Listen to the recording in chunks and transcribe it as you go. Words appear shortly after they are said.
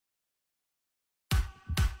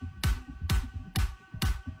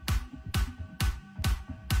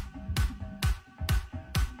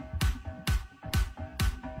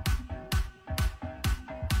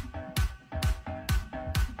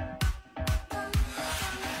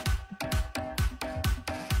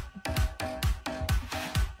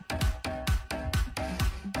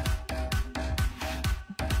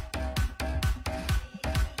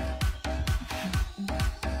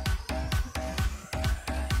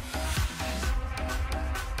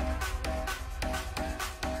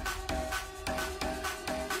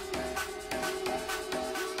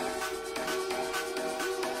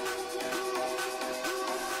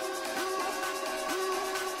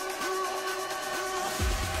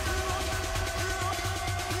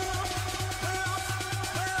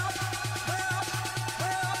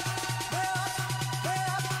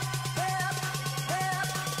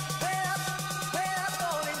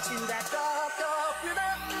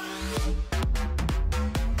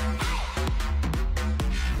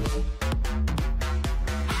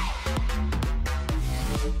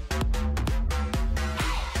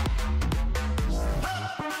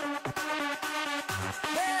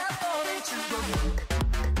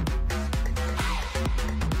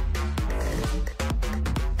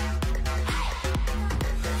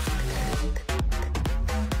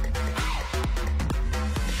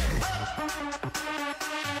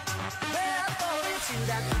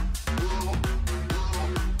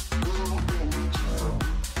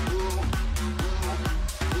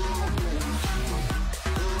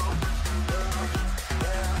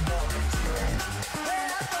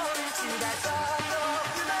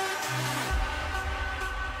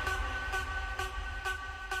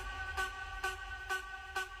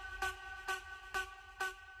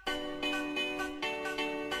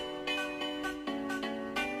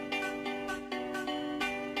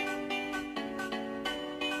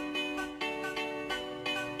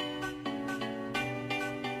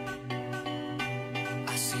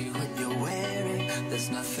There's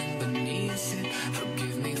nothing beneath it.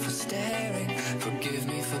 Forgive me for staring, forgive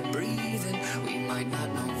me for breathing. We might not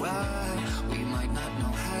know why, we might not know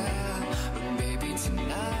how, but baby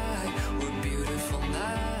tonight, we're beautiful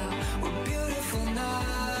now. We're beautiful now.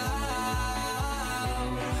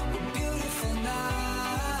 We're beautiful now.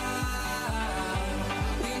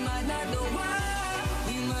 We might not know why,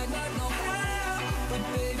 we might not know how, but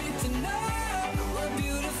baby tonight, we're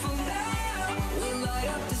beautiful now. We'll light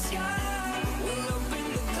up the sky.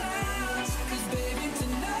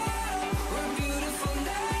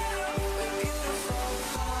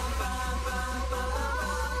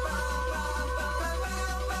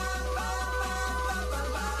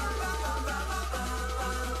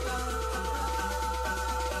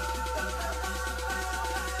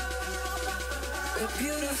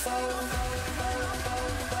 Beautiful.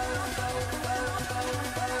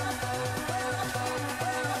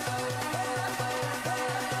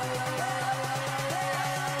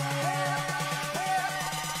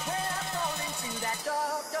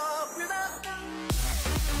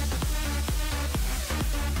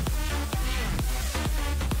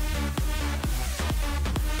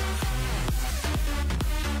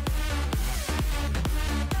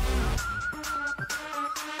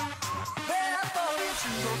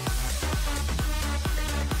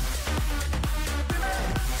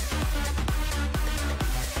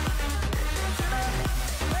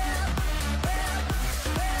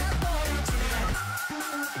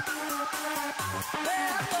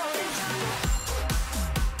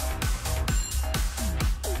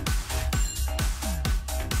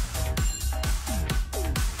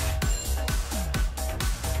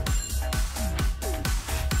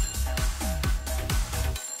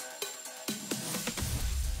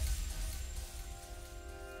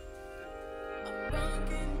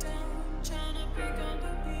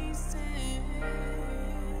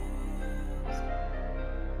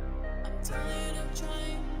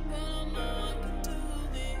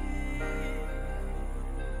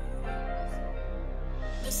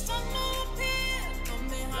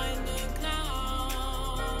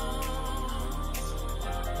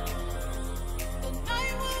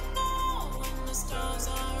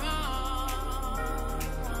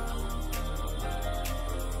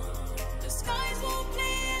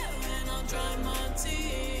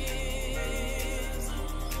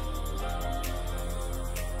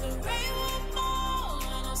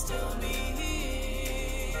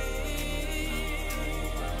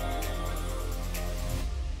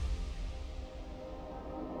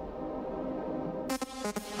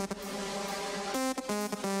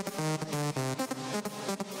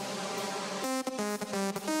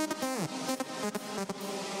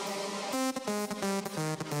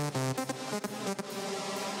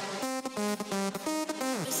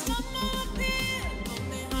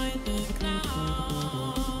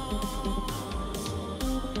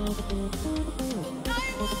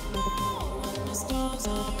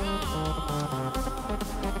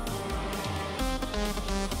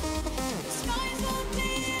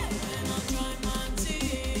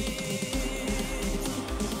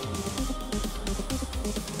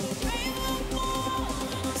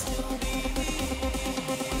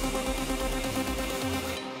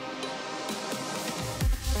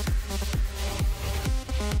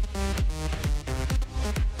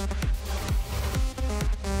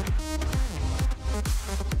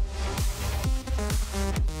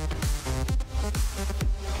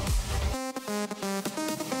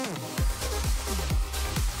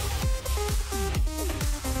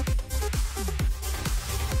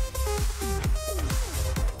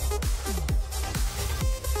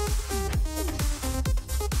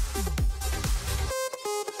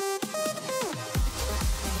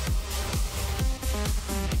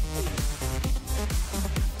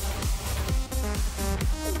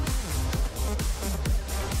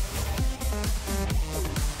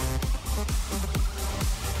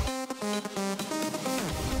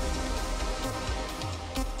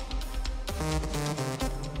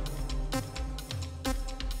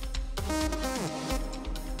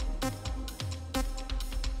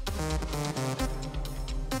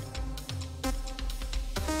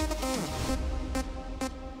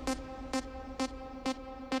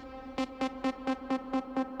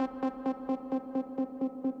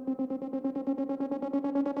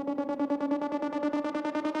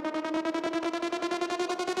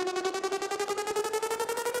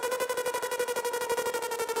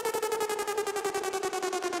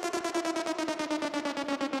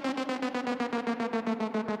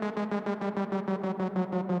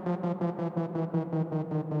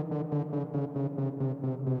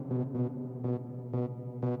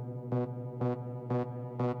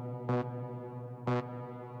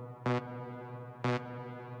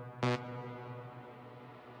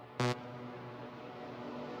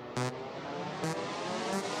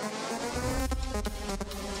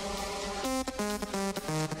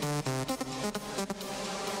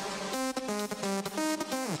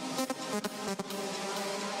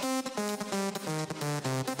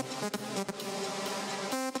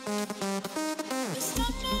 The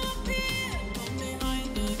sun will appear from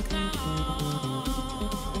behind the clouds.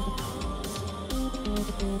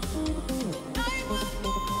 The night will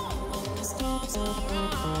fall when the stars are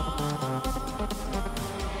out.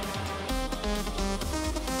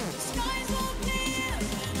 The skies will clear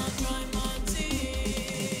and I'll dry my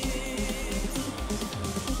tears.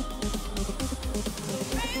 The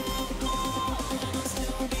rain will fall and I'll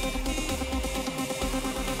still be here.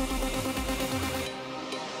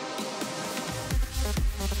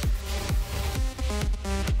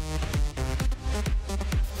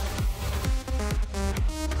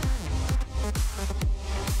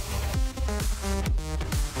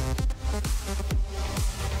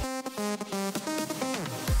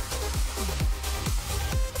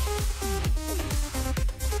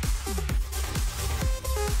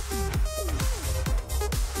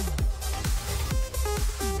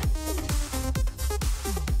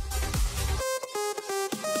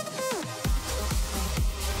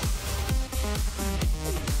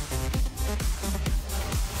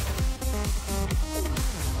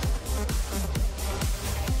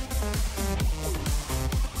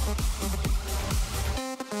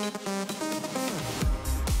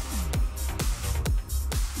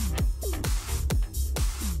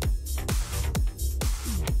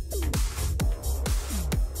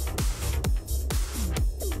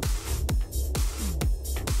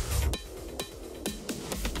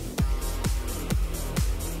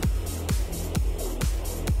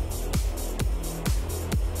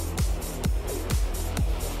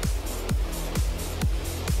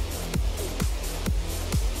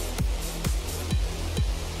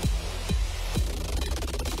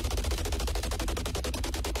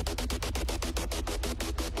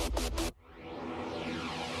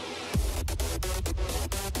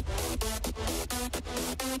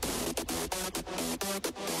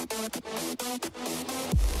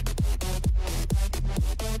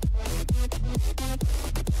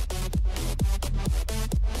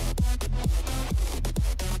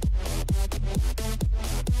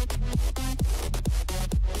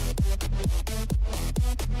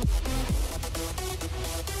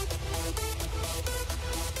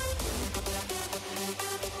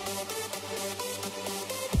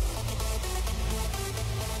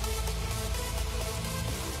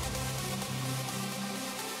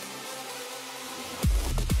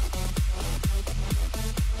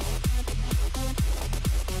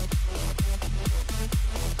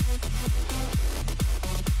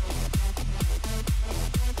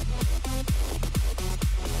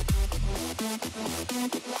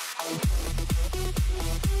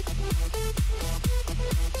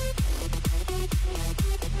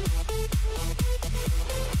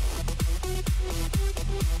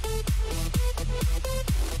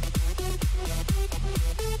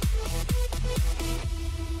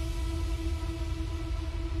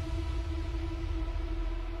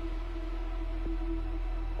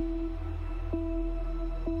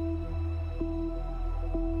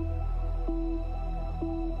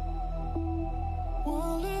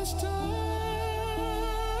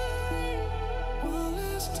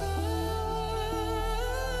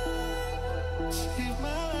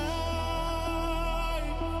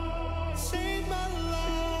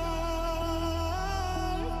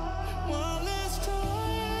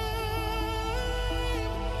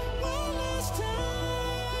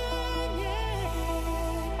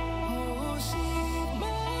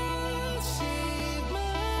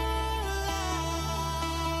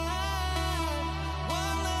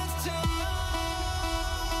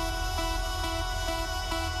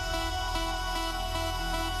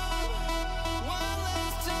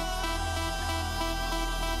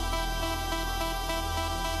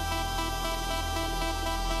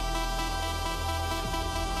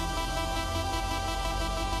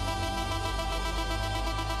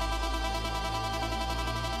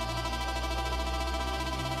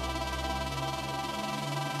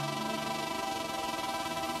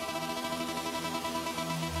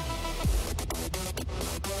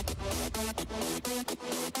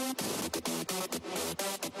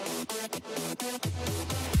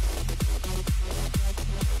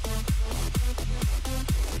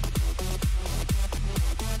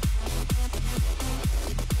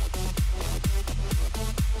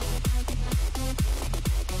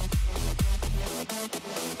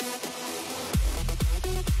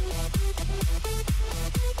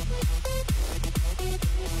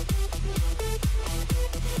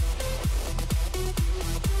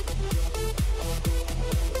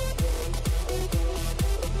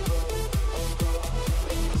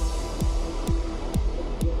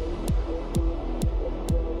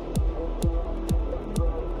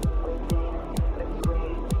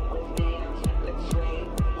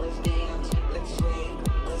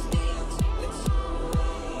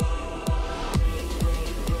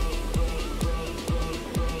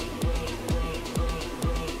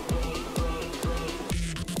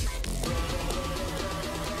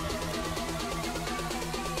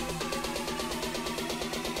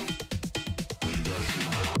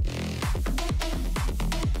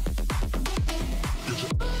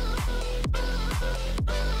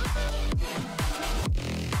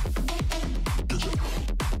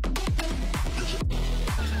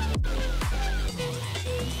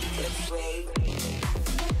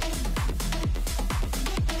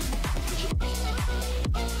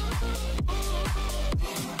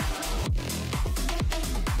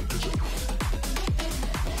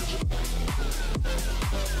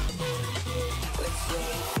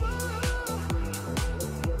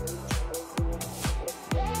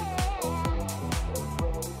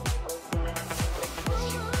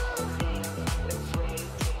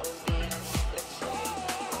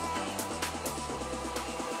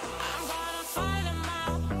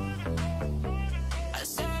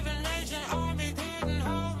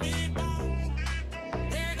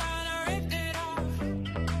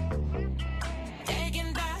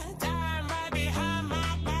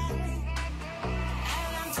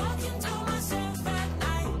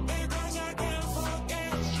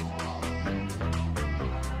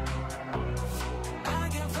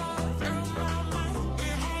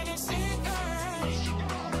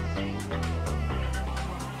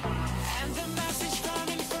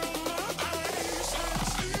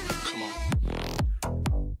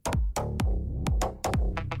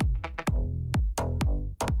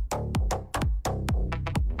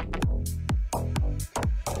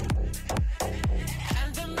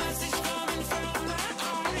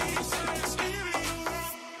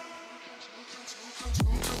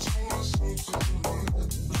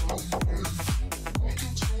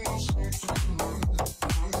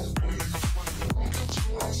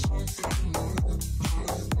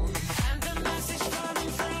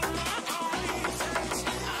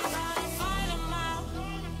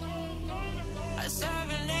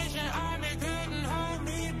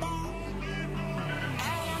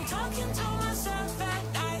 Talking to myself at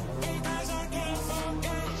night because I can't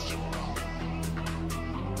forget.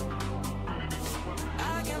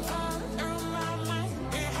 I can fall through my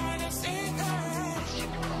mind behind a cigarette,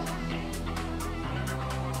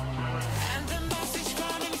 and the message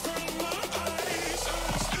coming from my eyes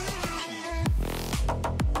are still.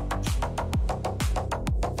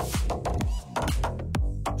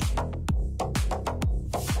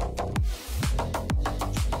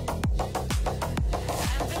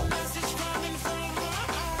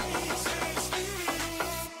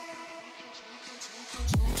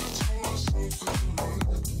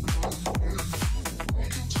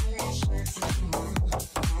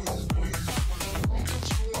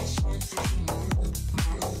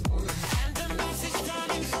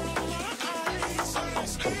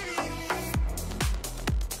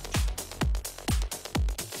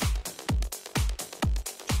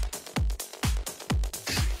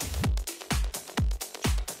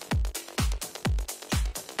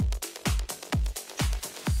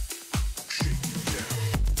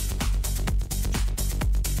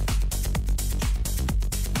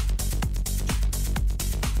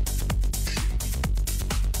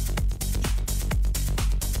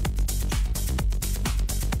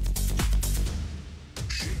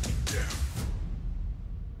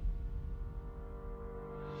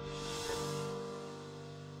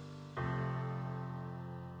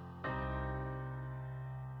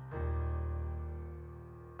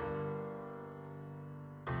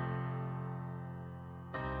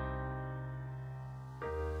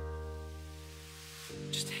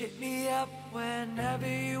 Just hit me up whenever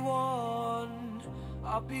you want.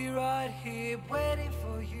 I'll be right here waiting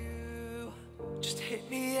for you. Just hit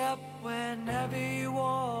me up whenever you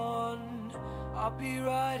want. I'll be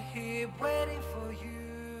right here waiting for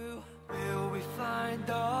you. Will we find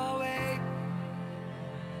our way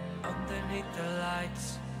underneath the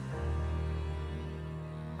lights?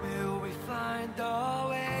 Will we find our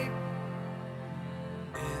way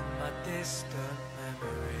in my distant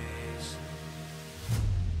memories?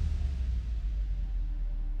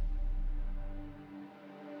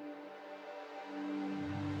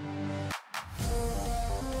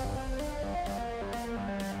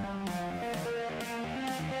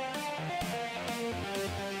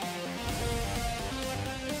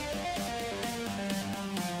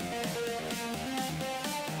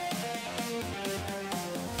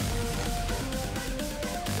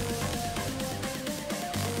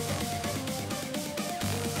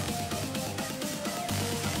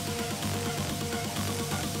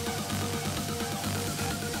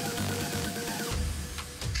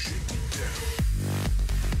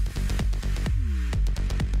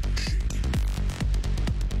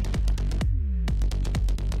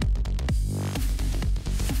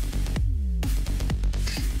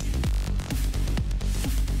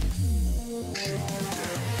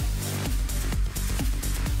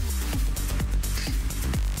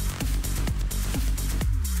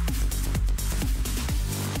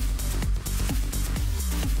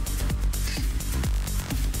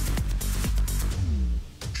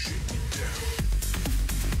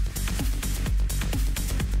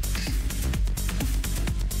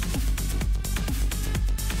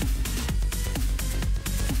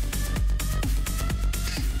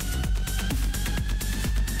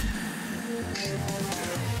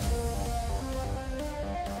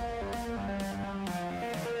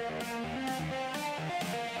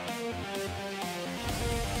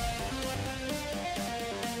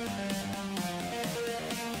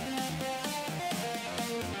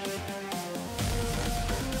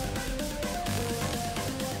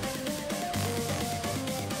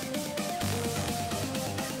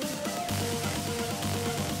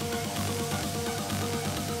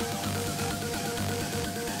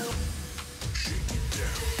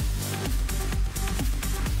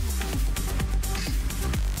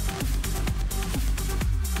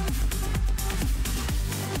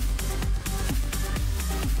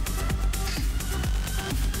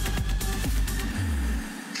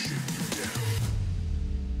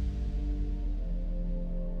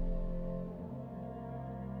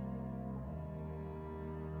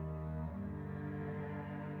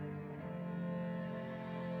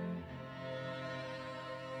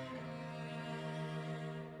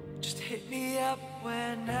 Just hit me up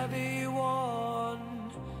whenever you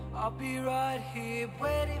want. I'll be right here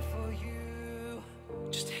waiting for you.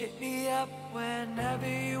 Just hit me up whenever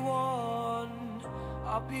you want.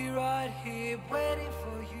 I'll be right here waiting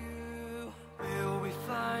for you. Will we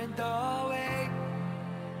find our way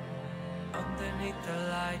underneath the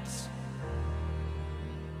lights?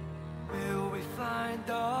 Will we find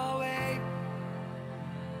our way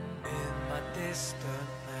in my distant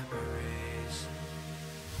memory?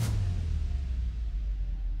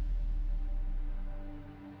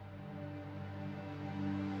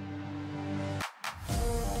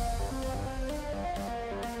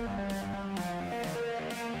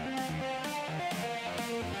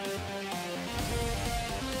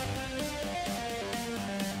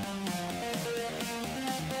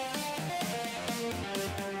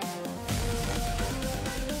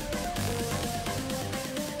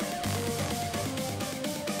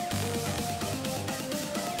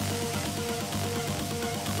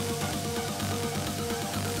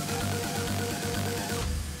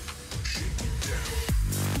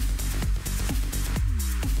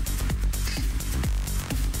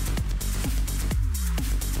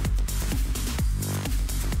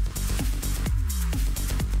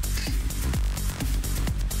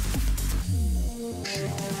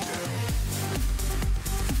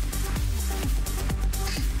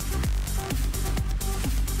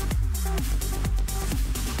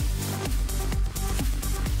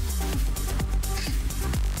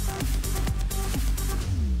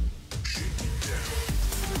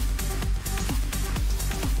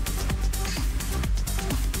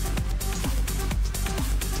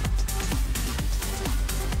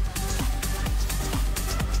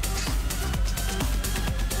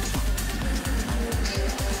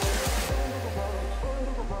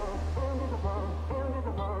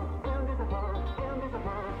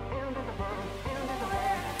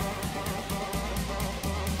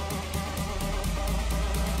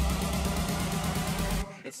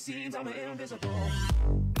 I'm invisible.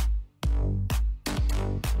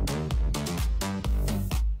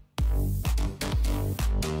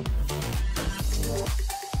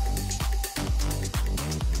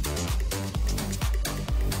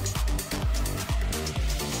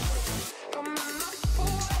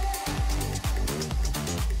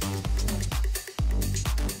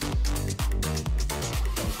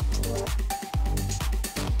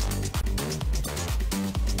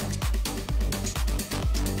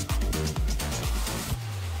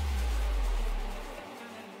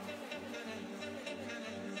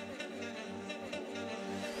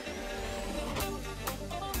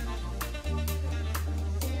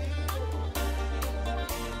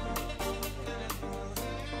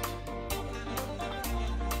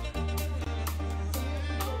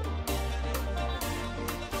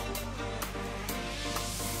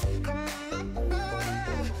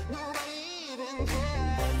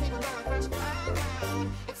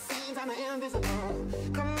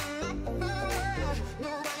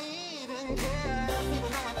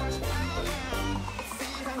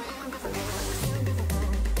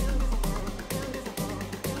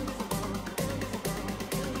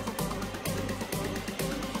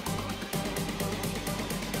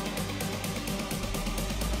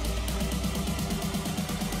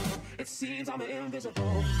 It seems I'm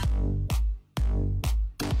invisible.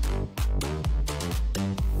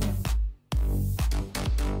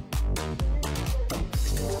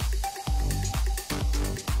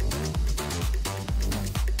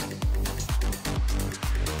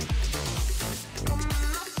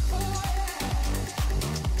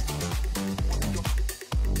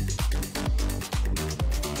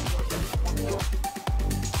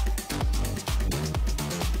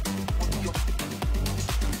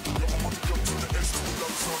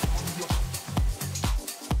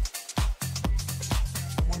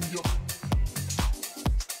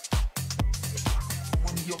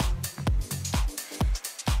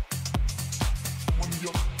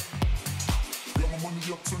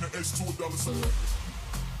 Turn the S to a dollar sign.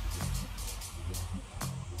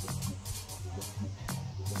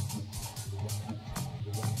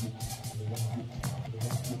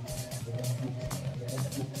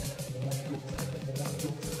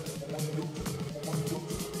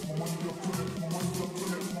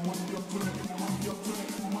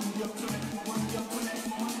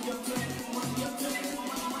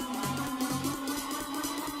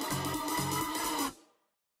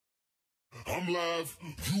 I'm live,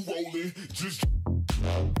 you rolling, just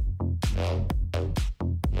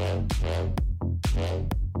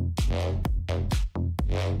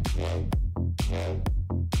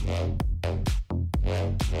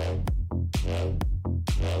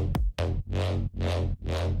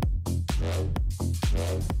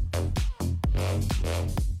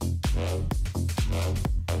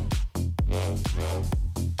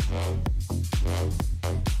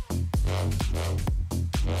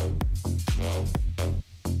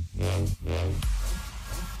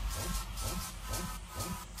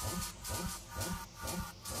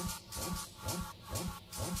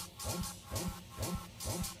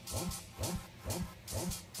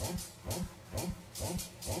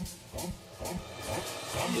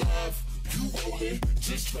I'm live, you rolling,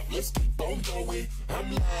 just stop, let's keep on going.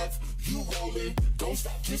 I'm live, you rolling, don't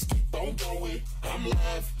stop, just keep on going. I'm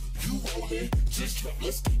live, you rolling, just stop,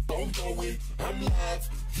 let's keep on going. I'm live,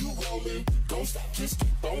 you rolling, don't stop, just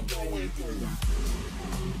keep on going.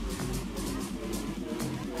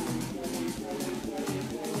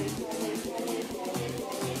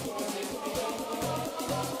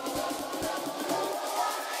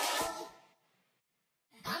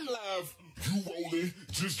 I'm live, you rolling,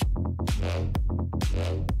 just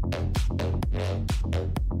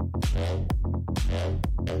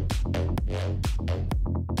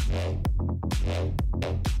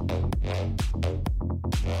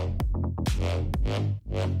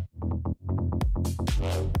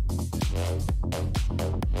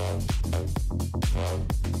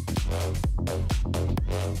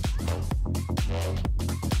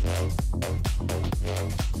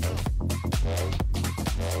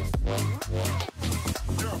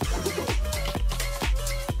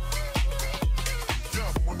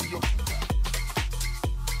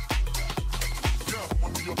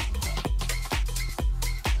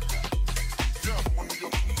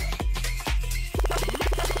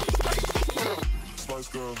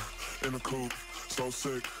girl in the coupe, so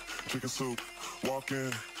sick, chicken soup, walk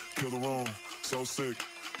in, kill the room, so sick,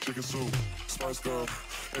 chicken soup, Spice Girl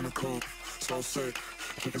in the coupe, so sick,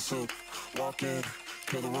 chicken soup, walk in,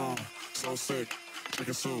 kill the room, so sick,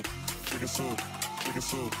 chicken soup, chicken soup, chicken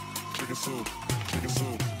soup, chicken soup, chicken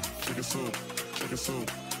soup, chicken soup, chicken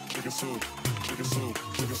soup, chicken soup, chicken soup,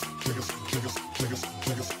 chicken, chicken, chicken, chicken,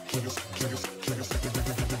 chicken, chicken, chicken, chicken,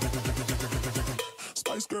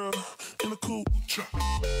 Spice Girl in the coupe.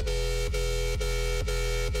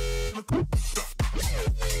 In the coupe.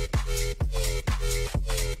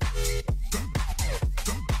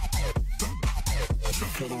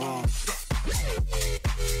 Kill the wrong.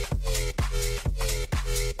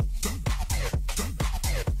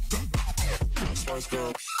 Spice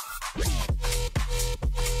Girl.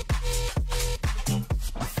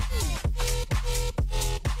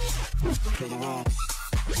 Kill the wrong.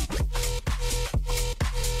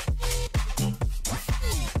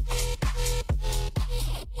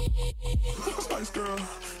 Spice Girl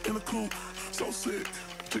in the coupe, so sick.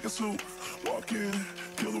 Chicken soup, walk in,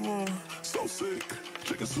 kill the room, so sick.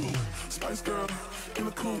 Chicken soup, Spice Girl in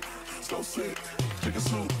the coupe, so sick. Chicken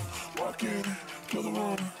soup, walk in, kill the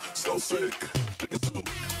room, so sick. Chicken soup,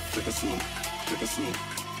 chicken soup, chicken soup,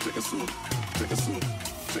 chicken soup, chicken soup,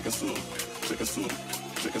 chicken soup, chicken soup,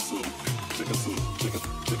 chicken soup, chicken soup, chicken,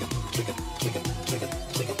 chicken, chicken, chicken, chicken, chicken,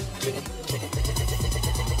 chicken, chicken.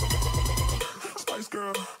 Spice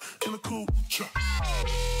Girl in the coupe,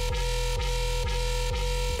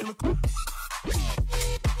 in the coupe.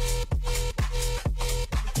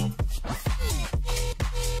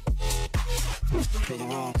 Kill the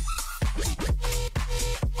wrong.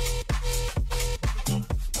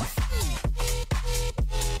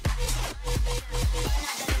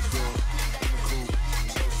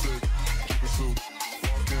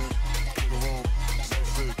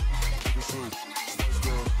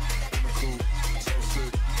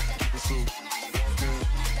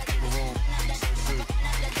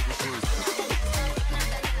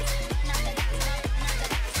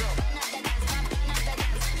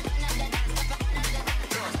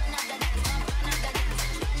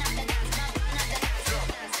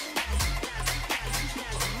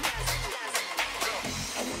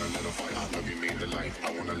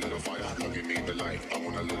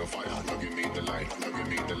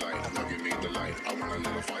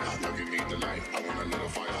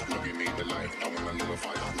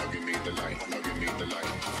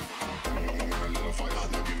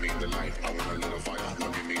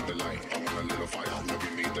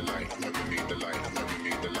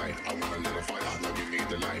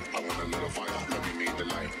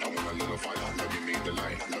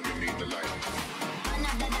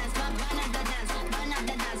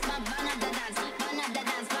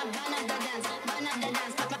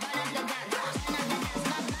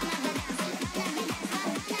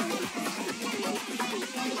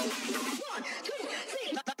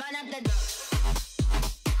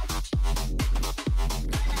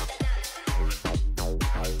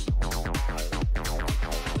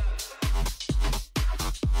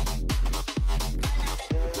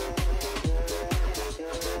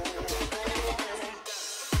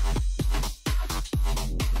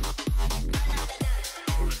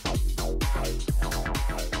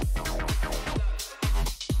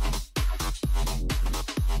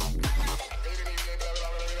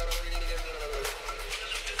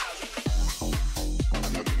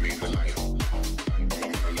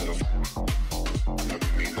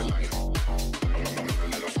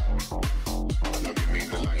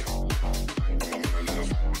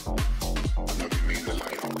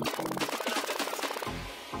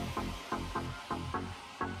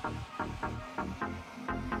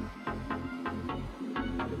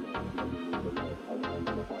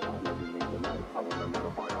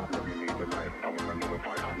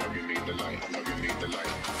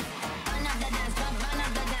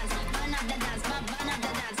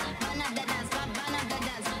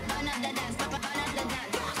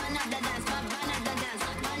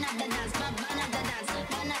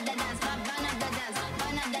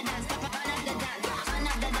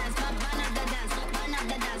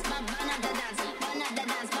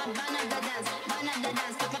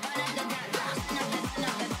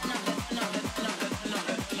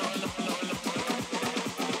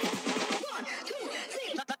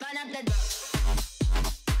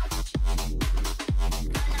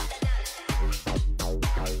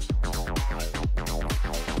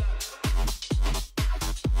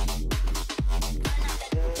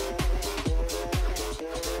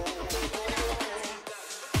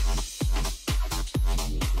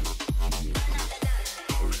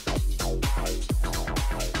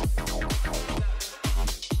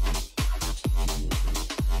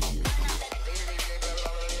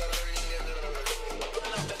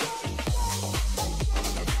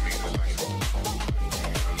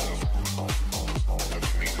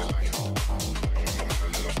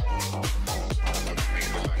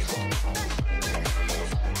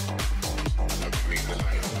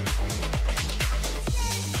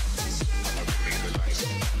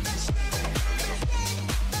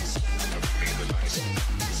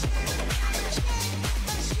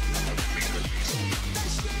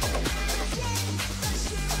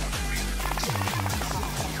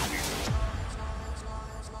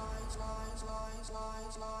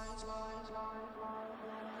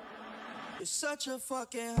 You're such a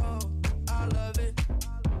fucking hoe, I love it.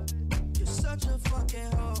 You're such a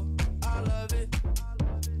fucking hoe, I love it.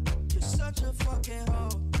 You're such a fucking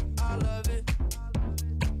hoe, I love it.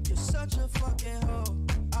 You're such a fucking hoe,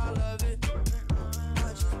 I love it. I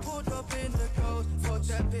just pulled up in the coast, fucked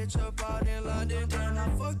that bitch up out in London. Then I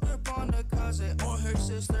fucked up on the cousin or her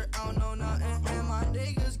sister, I don't know nothing. And my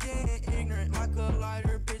niggas getting ignorant like a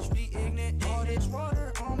lighter, bitch, we ignorant. All this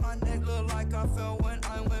water on my neck look like I fell when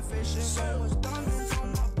I went fishing. So much diamonds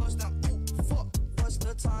on my bust now, ooh, fuck, what's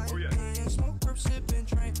the time? Oh, yeah. And smoke, perp, sipping,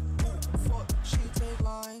 drink, ooh, fuck, she take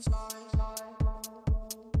lines.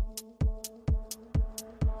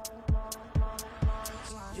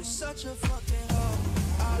 You're such a fucking hoe,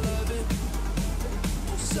 I love it.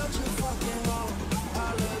 You're such a fucking hoe,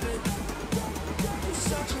 I love it. You're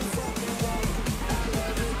such a fucking hoe, I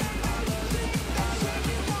love it. I love it, I love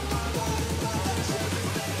it, I love it, I love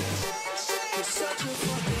it. You're such a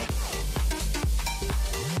fucking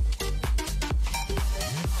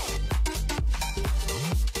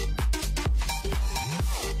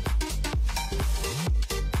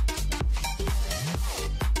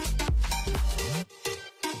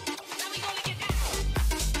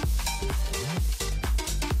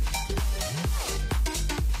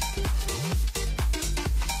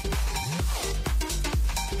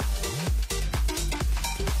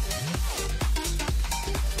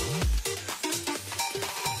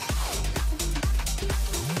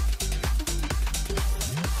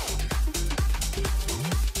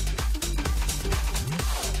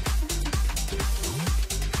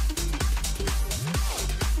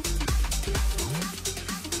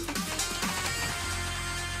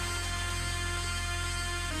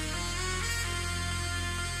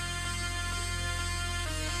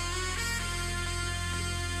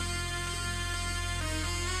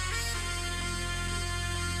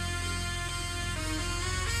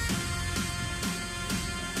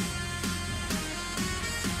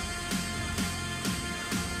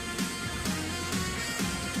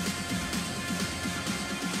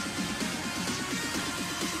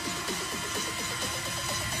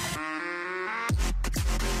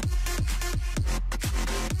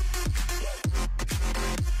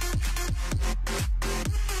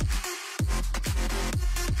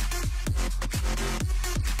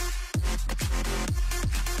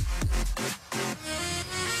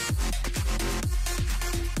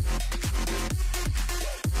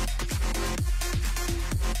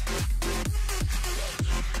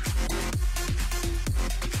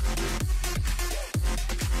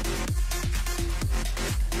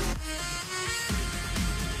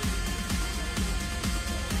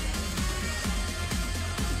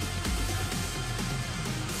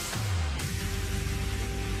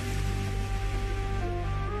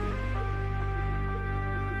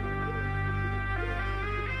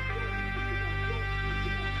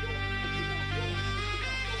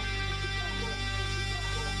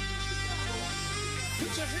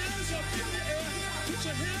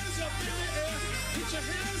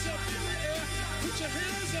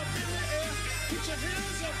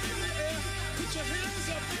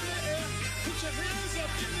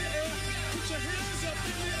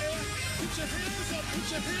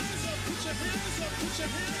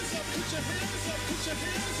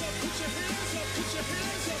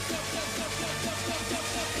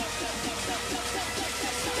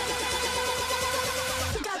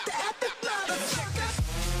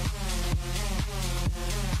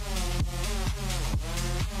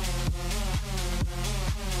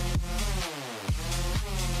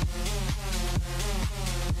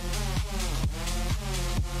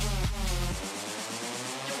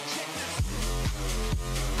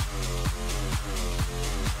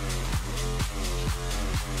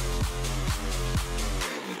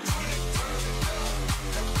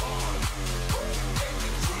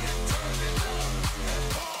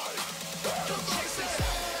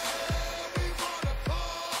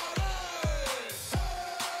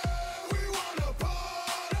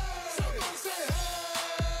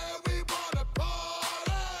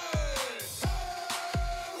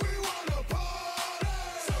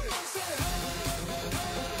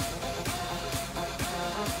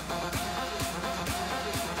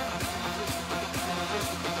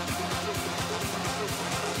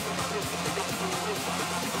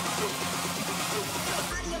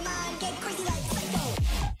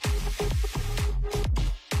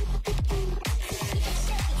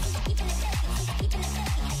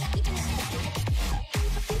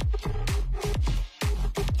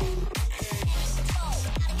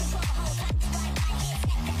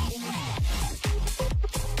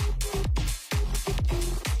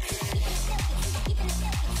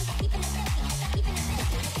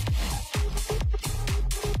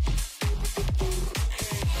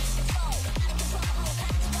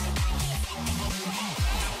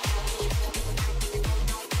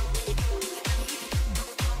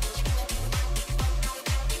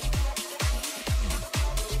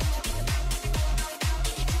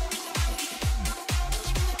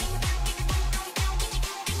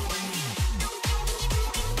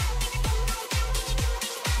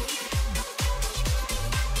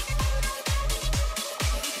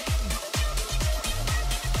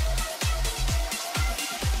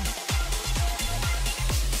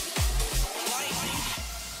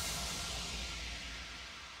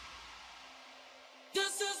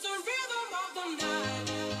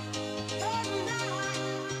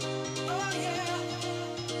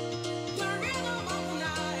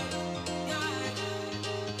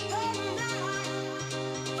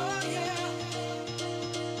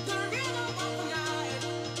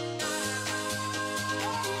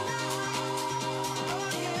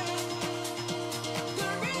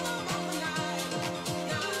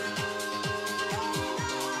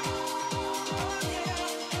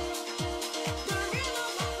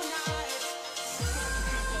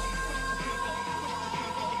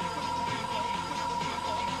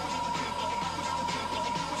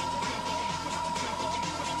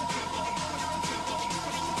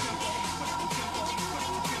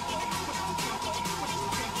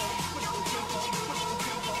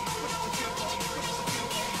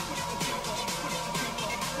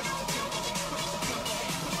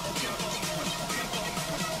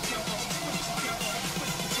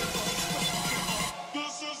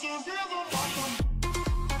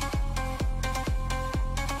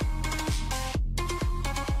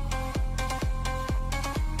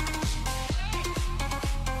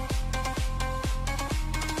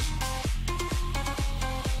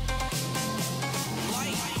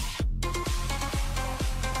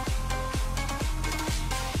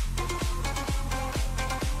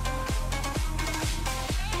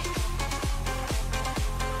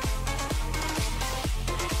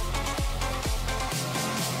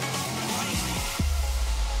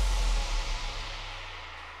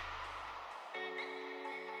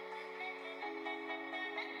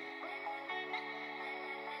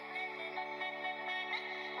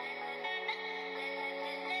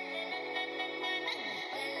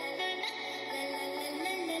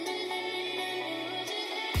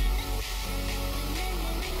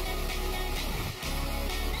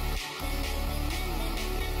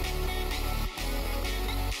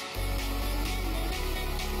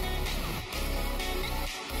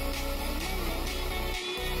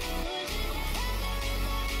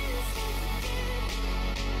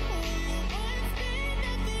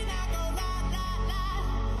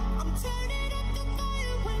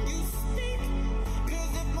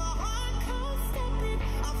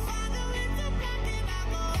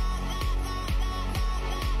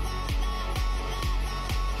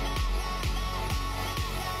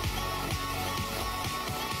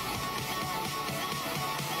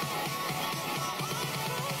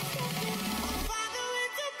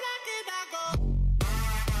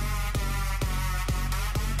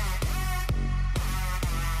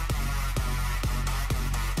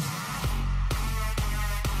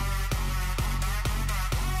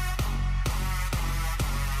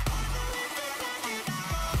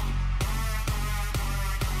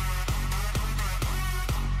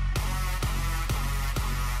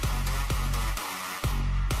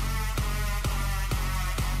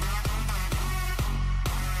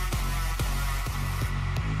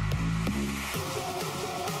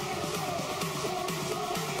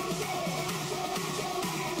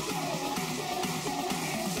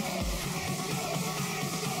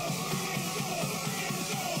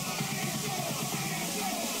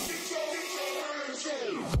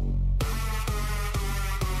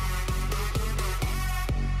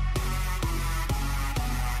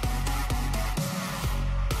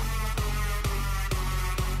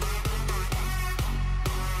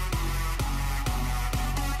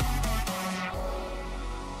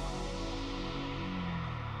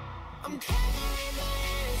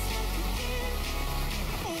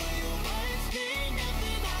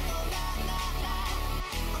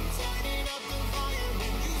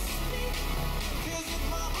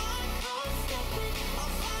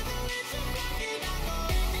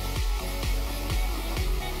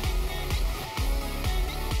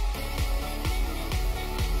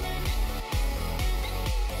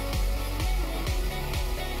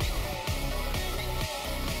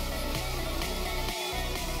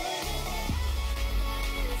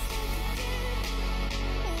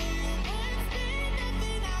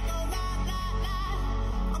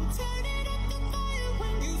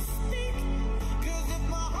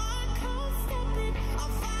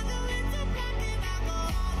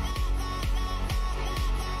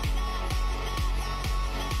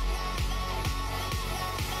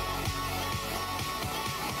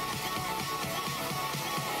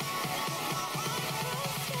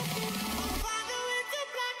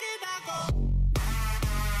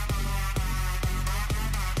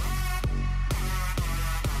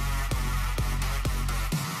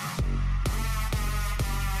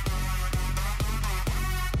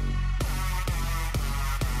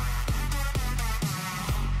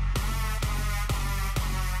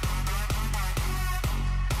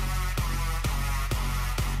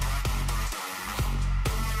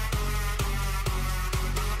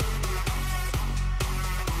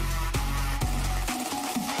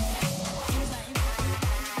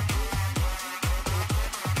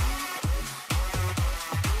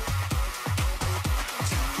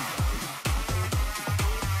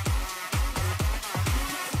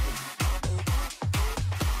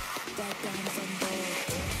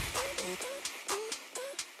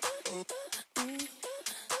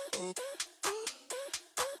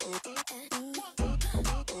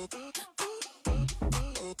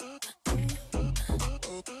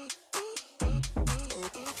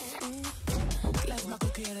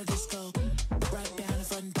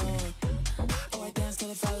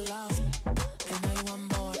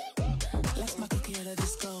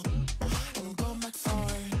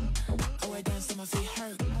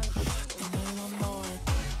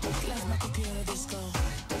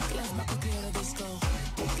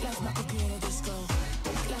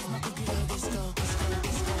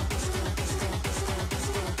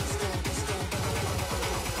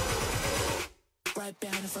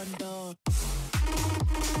front door.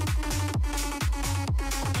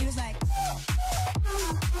 He was like,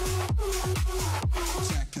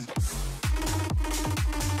 check it.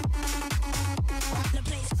 The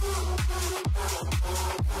place.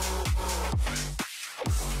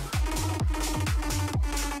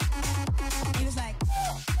 He was like,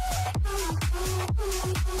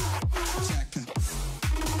 check it.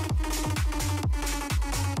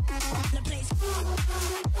 The place.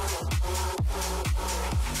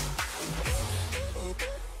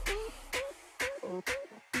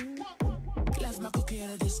 Left my cookie at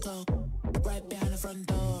a disco, right behind the front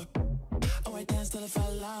door. Oh, I danced till I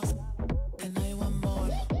fell off, and now you want more.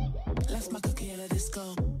 Left my cookie at a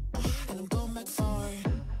disco, and I'm going back for it.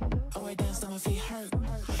 Oh, I danced till my feet hurt,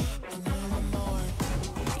 and now you want more.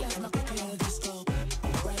 Left my cookie at a disco,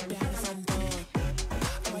 right behind the front door.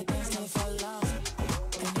 Oh, I danced till I fell off,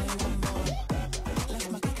 and now you want more. Left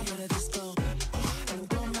my cookie at a disco, and I'm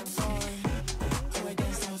going back for it. Oh, I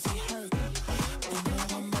danced till my feet hurt, and now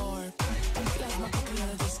you want more. Left my cookie at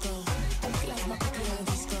a disco, left my cookie at a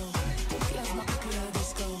disco, left my cookie at a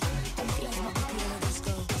disco, left my cookie at a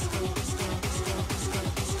disco, disco, disco, disco, disco,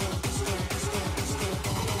 disco, disco, disco, disco.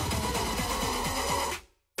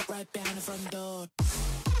 Right behind the front door.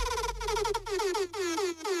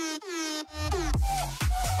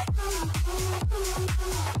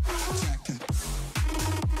 Check it.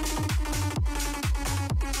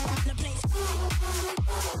 The place.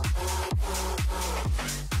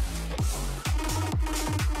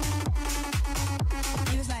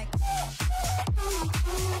 He was like,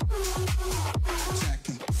 check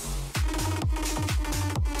it.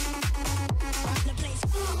 The place.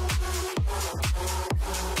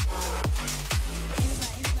 He was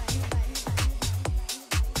like,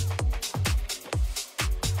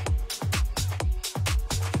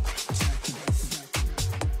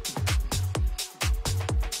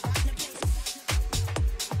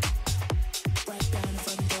 right behind the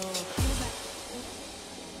front door. He was like,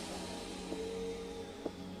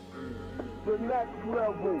 The next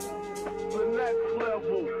level, the next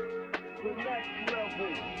level, the next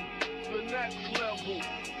level, the next level,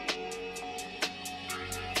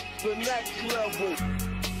 the next level, the next level,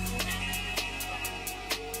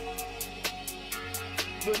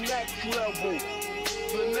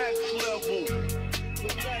 the next level,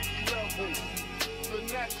 the next level, the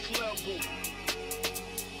next level,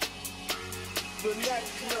 the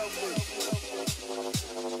next level.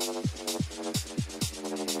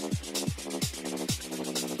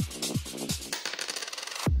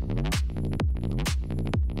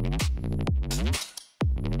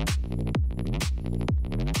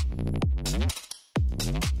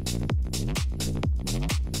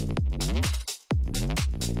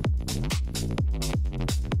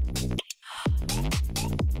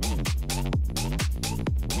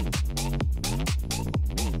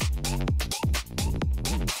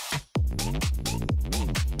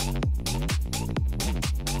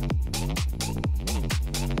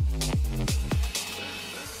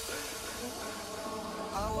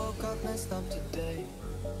 messed up today.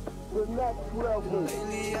 The next level.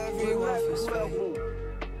 Lately everyone feels fake.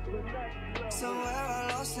 Somewhere I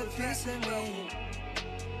lost a piece of me.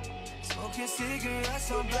 Smoking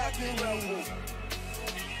cigarettes on black and white.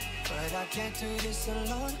 But I can't do this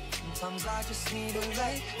alone. Sometimes I just need a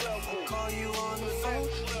break. I call you on the phone,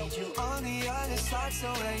 need you on the other side. So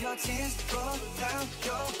when your tears roll down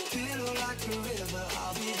your pillow like a river,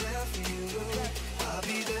 I'll be there for you. I'll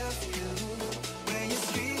be there for you. When you're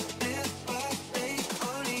sleeping, but they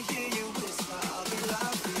only hear you whisper, I'll be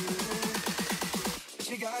loud for you. But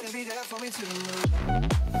you gotta be there for me too.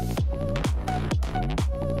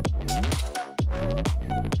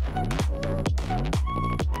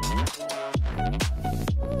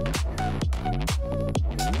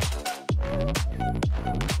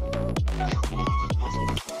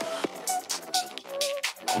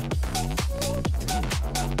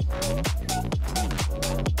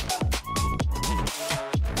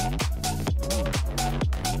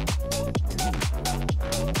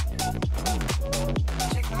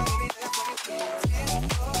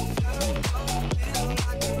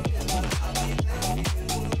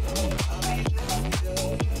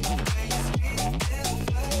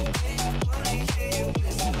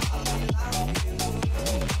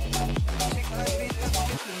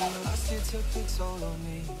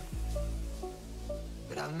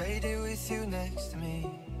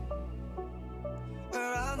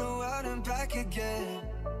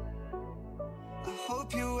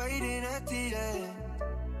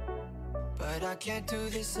 but I can't do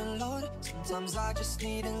this alone. Sometimes I just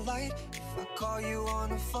need a light. If I call you on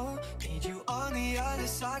the phone, need you on the other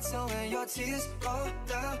side. So when your tears roll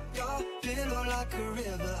down your pillow like a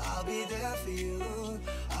river, I'll be there for you,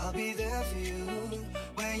 I'll be there for you.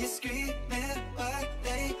 When you're screaming but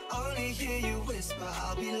they only hear you whisper,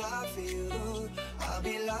 I'll be loud for you, I'll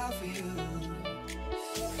be loud for you.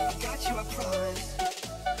 I got you, I promise.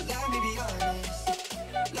 Let me be honest.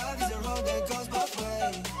 Love is a road that goes both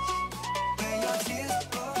ways. When your tears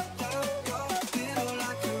roll down your pillow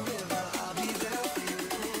like a river, I'll be there for you.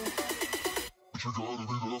 You gotta be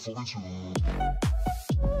there for me too.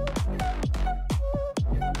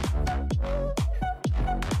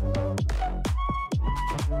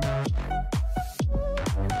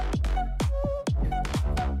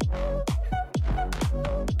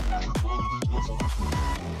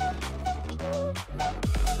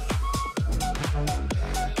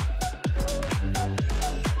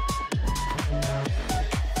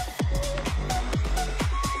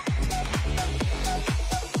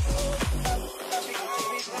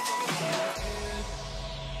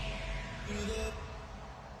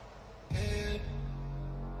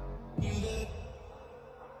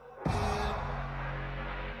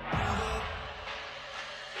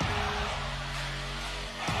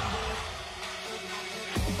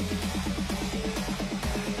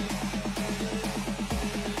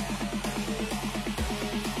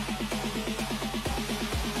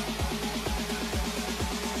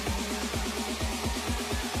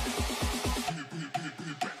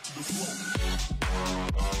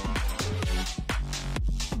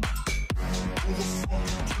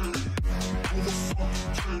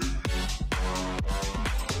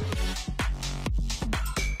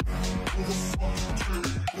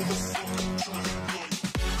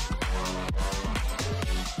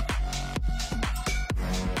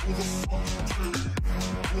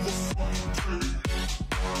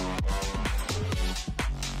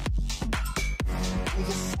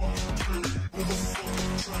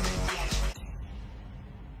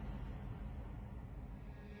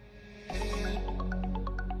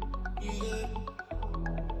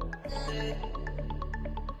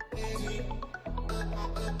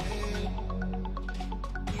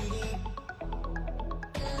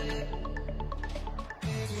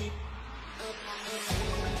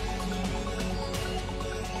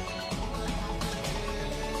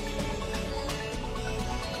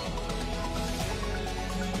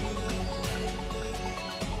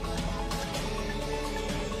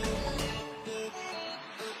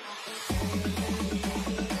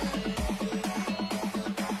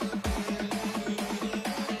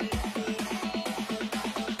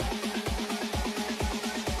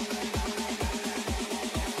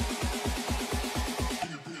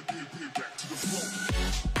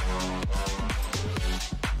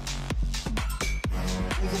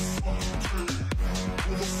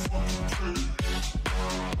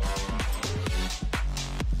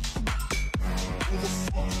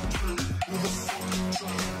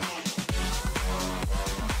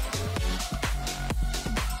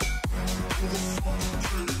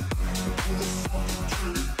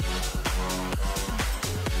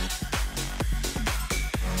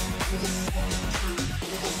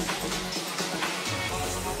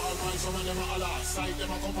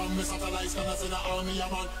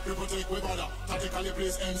 People take we bother, tactically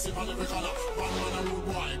place MC on every corner. One man a rude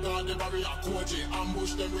boy, guard the barrier, Koji.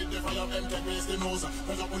 Ambush them with the fire, them take place the nose.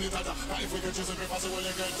 Put up on the tata, if we can choose every possible,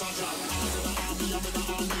 you get touched. Arms in the army, I'm in the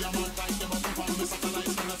army, I'm on tight. Them up on the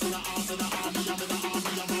satellites, and that's in the arms in the army, I'm in the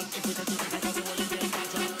army, I'm on. If we can choose every possible, you get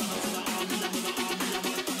touched. And that's in the army, I'm in the army, I'm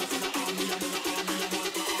on. And that's in the army, I'm in the army,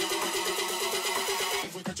 I'm on.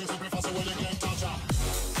 If we can choose every possible, you get touched.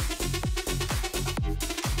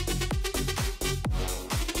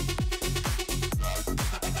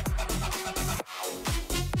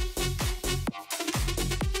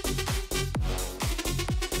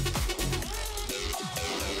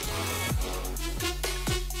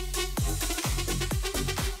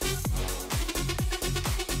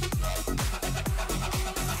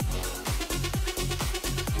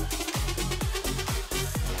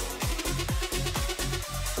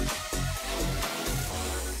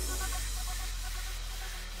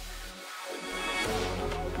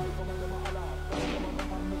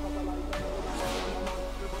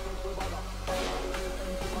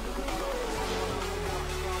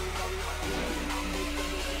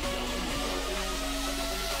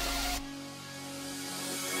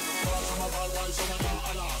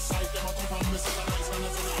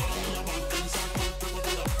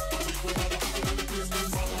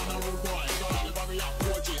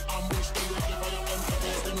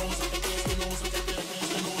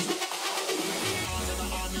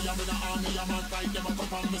 army, a man. Tight them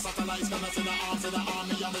up on me satellites. Gonna see the arms of the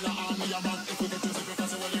army, I'm in the army, a man. If we get you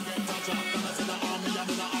sacrifice, well you get touch. Gonna see the army, I'm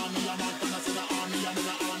in the army, a man. Gonna see the army, I'm in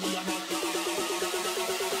the army, a man.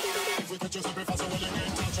 If we get you sacrifice, well you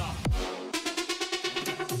get touch.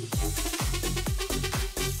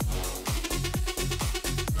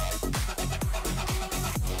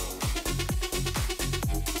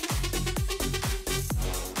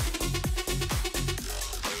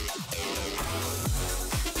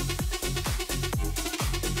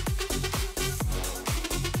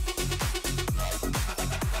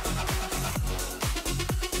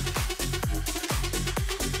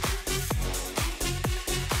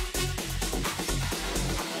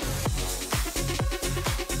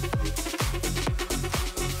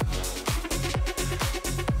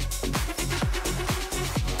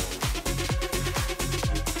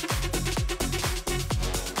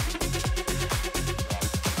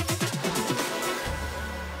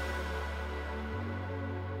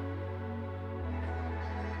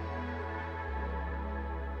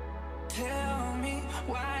 Tell me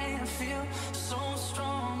why I feel so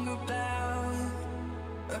strong about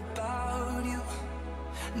you.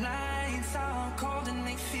 Nights are cold and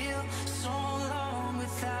they feel so long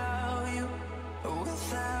without you,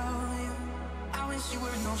 without you. I wish you were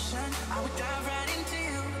an ocean, I would dive right into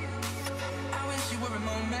you. I wish you were a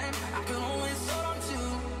moment I could always hold on to.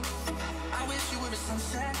 I wish you were a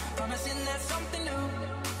sunset, promising that something new.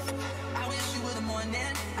 I wish you were the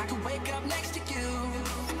morning I could wake up next to you.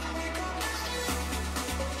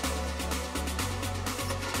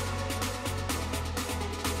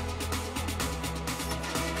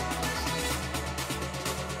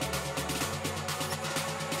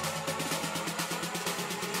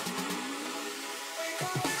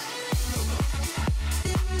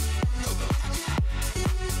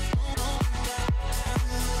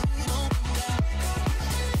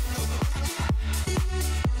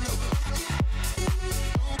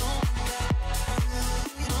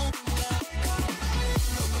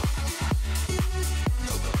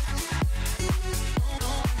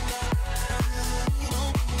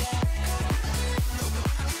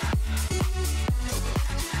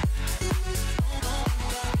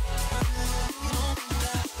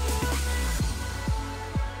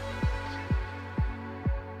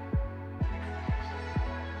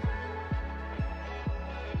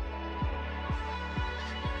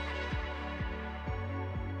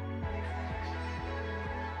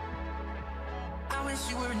 I wish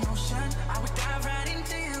you were an ocean, I would dive right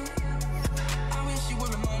into you. I wish you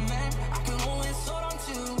were a moment I could always hold on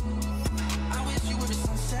to. I wish you were a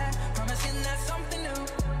sunset, promising that something new.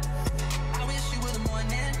 I wish you were the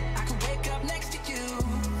morning I could wake up next to you.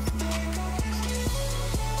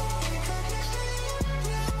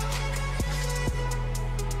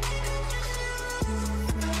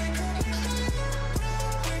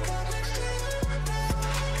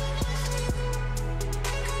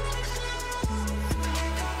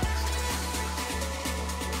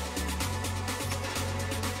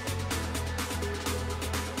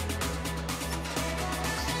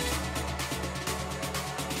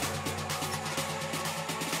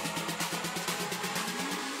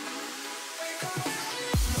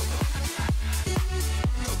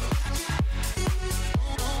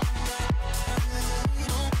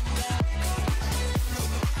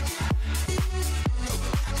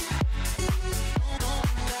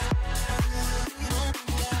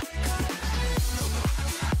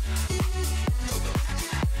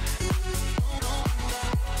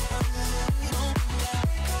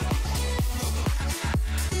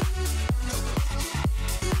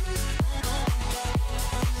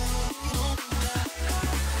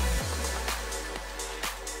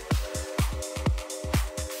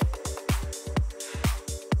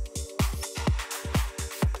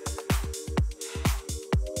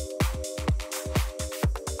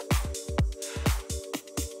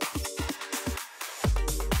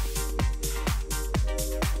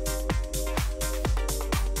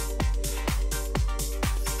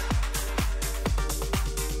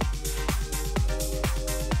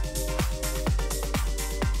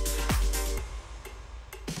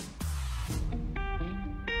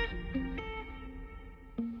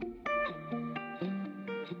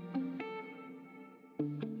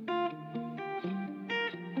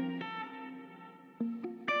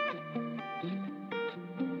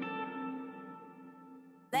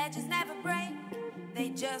 Legends never break, they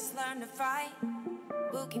just learn to fight.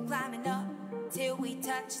 We'll keep climbing up till we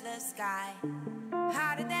touch the sky.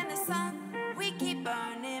 Hotter than the sun, we keep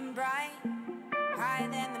burning bright. Higher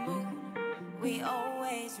than the moon, we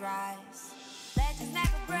always rise. Legends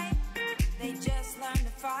never break, they just learn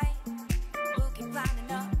to fight. We'll keep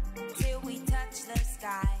climbing up till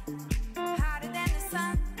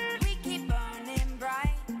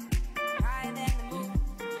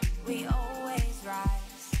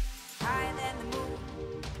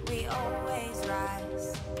always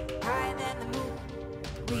rise. Higher than the moon,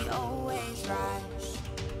 we always rise.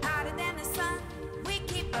 Hotter than the sun, we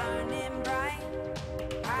keep burning bright.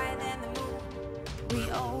 Higher than the moon, we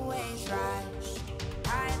always rise.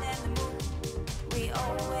 Higher than the moon, we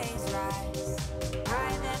always rise.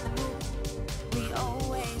 Higher than the moon, we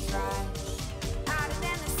always rise. Hotter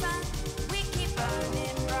than the sun, we keep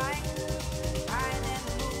burning bright. Higher than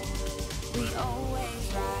the moon, we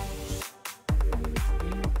always rise.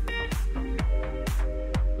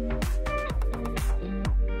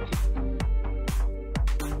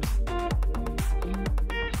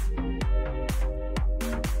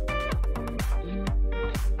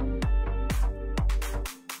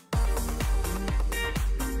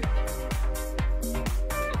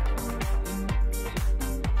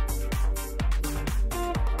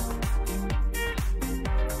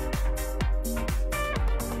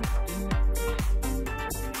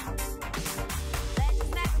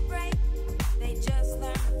 Legends never break, they just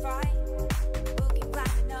learn to fight. We'll keep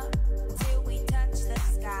climbing up till we touch the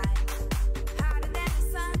sky. Hotter than the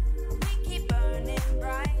sun, we keep burning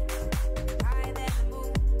bright. Higher than the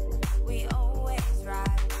moon, we always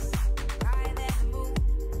rise. Higher than the moon,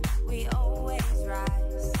 we always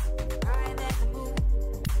rise. Higher than the moon,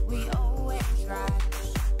 we always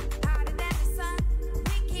rise. Hotter than the sun,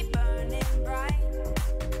 we keep burning bright.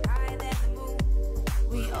 Higher than the moon,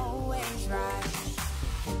 we always rise.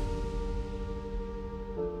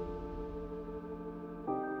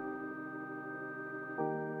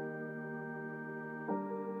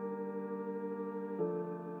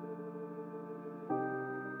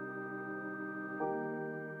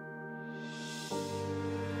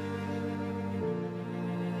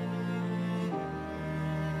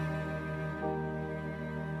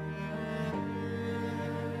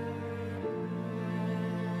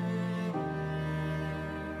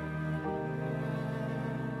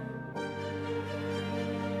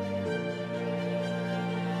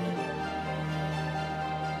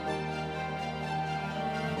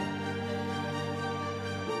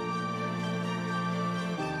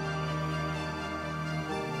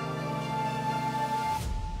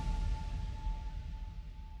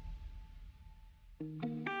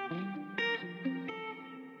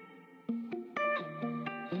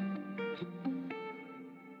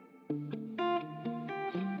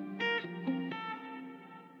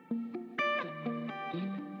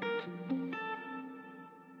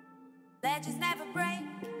 Legends never break,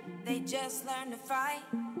 they just learn to fight.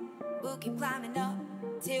 We'll keep climbing up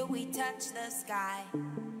till we touch the sky.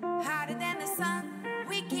 Hotter than the sun,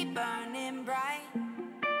 we keep burning bright.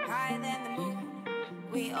 Higher than the moon,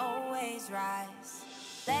 we always rise.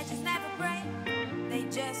 Legends never break, they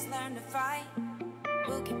just learn to fight.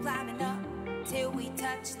 We'll keep climbing up till we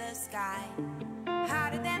touch the sky.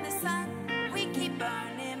 Hotter than the sun, we keep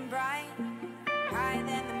burning bright. Higher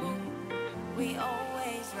than the moon, we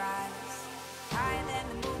always rise. Higher than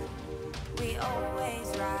the moon, we always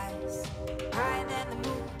rise. Higher than the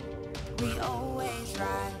moon, we always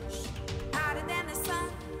rise.